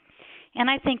 And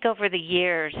I think over the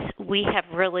years, we have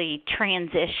really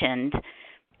transitioned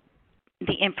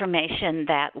the information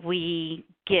that we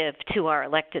give to our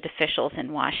elected officials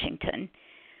in Washington.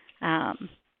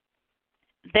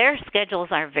 Their schedules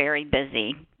are very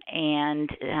busy, and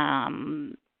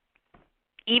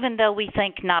even though we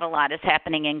think not a lot is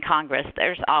happening in Congress,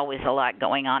 there's always a lot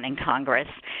going on in Congress.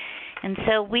 And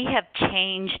so we have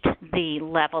changed the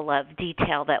level of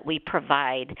detail that we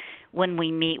provide when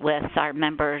we meet with our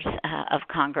members of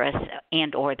Congress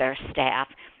and or their staff.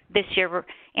 this year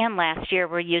and last year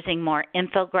we're using more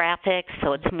infographics,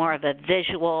 so it's more of a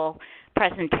visual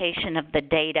presentation of the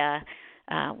data.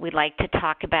 We like to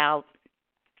talk about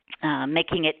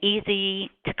making it easy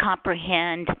to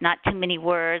comprehend, not too many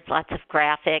words, lots of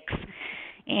graphics.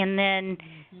 And then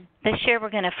this year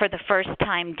we're going to, for the first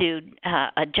time, do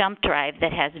a jump drive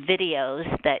that has videos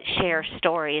that share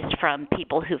stories from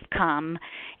people who've come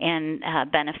and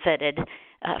benefited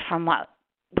from what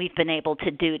we've been able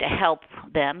to do to help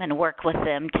them and work with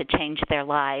them to change their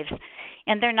lives.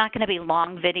 And they're not going to be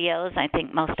long videos. I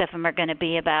think most of them are going to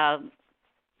be about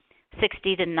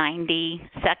 60 to 90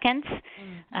 seconds,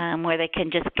 where they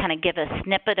can just kind of give a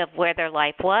snippet of where their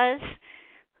life was,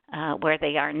 where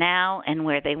they are now, and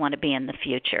where they want to be in the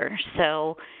future.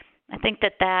 So I think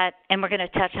that, and we're going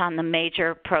to touch on the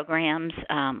major programs,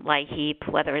 LIHEAP,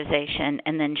 weatherization,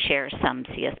 and then share some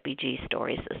CSBG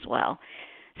stories as well.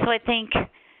 So I think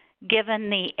given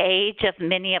the age of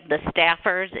many of the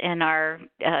staffers in our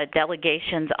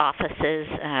delegations' offices,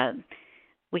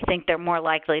 we think they're more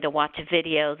likely to watch a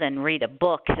video than read a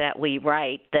book that we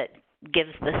write that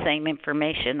gives the same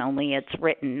information, only it's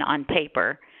written on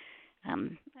paper.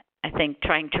 I think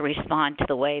trying to respond to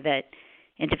the way that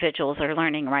individuals are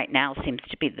learning right now seems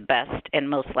to be the best and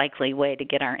most likely way to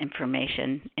get our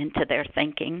information into their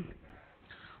thinking.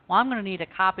 Well, I'm going to need a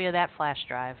copy of that flash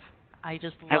drive. I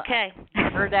just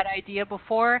heard that idea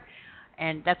before,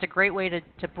 and that's a great way to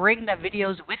bring the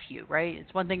videos with you, right?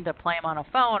 It's one thing to play them on a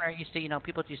phone, or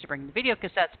people used to bring the video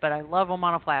cassettes, but I love them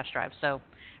on a flash drive. So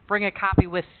bring a copy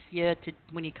with you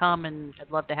when you come, and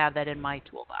I'd love to have that in my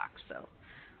toolbox. So,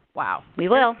 wow. We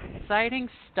will. Exciting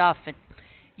stuff. And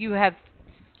you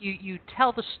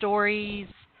tell the stories.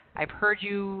 I've heard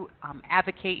you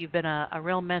advocate. You've been a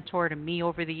real mentor to me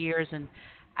over the years, and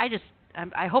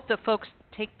I hope that folks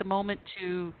take the moment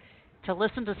to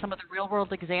listen to some of the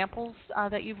real-world examples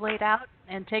that you've laid out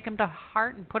and take them to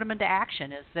heart and put them into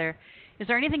action. Is there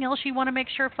anything else you want to make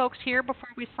sure folks hear before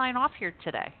we sign off here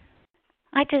today?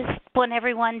 I just want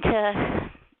everyone to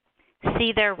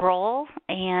see their role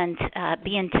and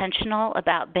be intentional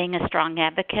about being a strong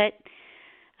advocate.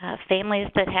 Families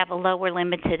that have a low or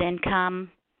limited income,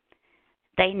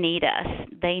 they need us.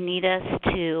 They need us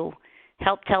to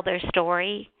help tell their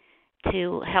story,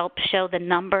 to help show the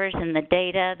numbers and the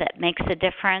data that makes a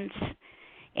difference,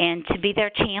 and to be their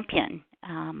champion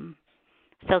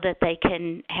so that they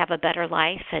can have a better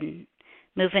life and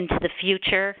move into the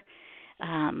future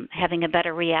having a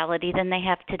better reality than they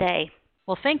have today.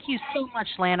 Well, thank you so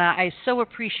much, Lana. I so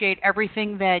appreciate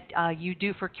everything that you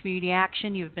do for Community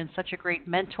Action. You've been such a great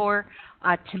mentor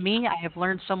to me. I have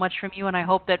learned so much from you, and I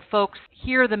hope that folks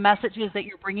hear the messages that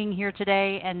you're bringing here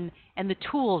today and the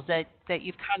tools that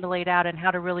you've kind of laid out and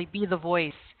how to really be the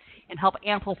voice and help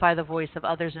amplify the voice of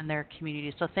others in their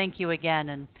community. So thank you again.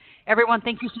 And everyone,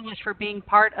 thank you so much for being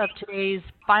part of today's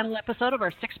final episode of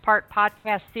our 6-part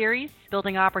podcast series,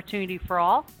 Building Opportunity for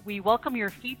All. We welcome your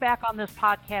feedback on this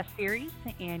podcast series,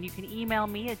 and you can email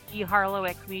me at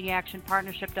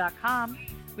dharlow@communityactionpartnership.com.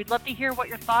 We'd love to hear what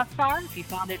your thoughts are, if you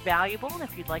found it valuable, and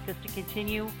if you'd like us to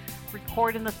continue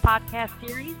recording this podcast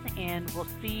series, and we'll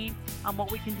see what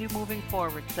we can do moving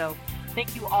forward. So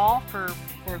thank you all for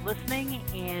listening,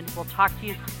 and we'll talk to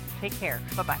you soon. Take care.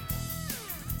 Bye-bye.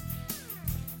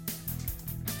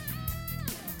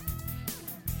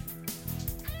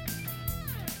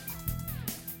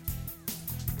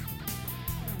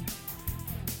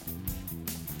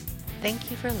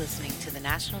 Thank you for listening to the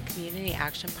National Community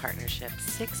Action Partnership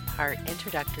 6-part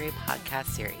introductory podcast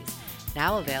series,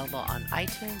 now available on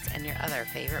iTunes and your other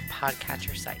favorite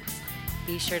podcatcher sites.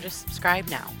 Be sure to subscribe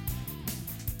now.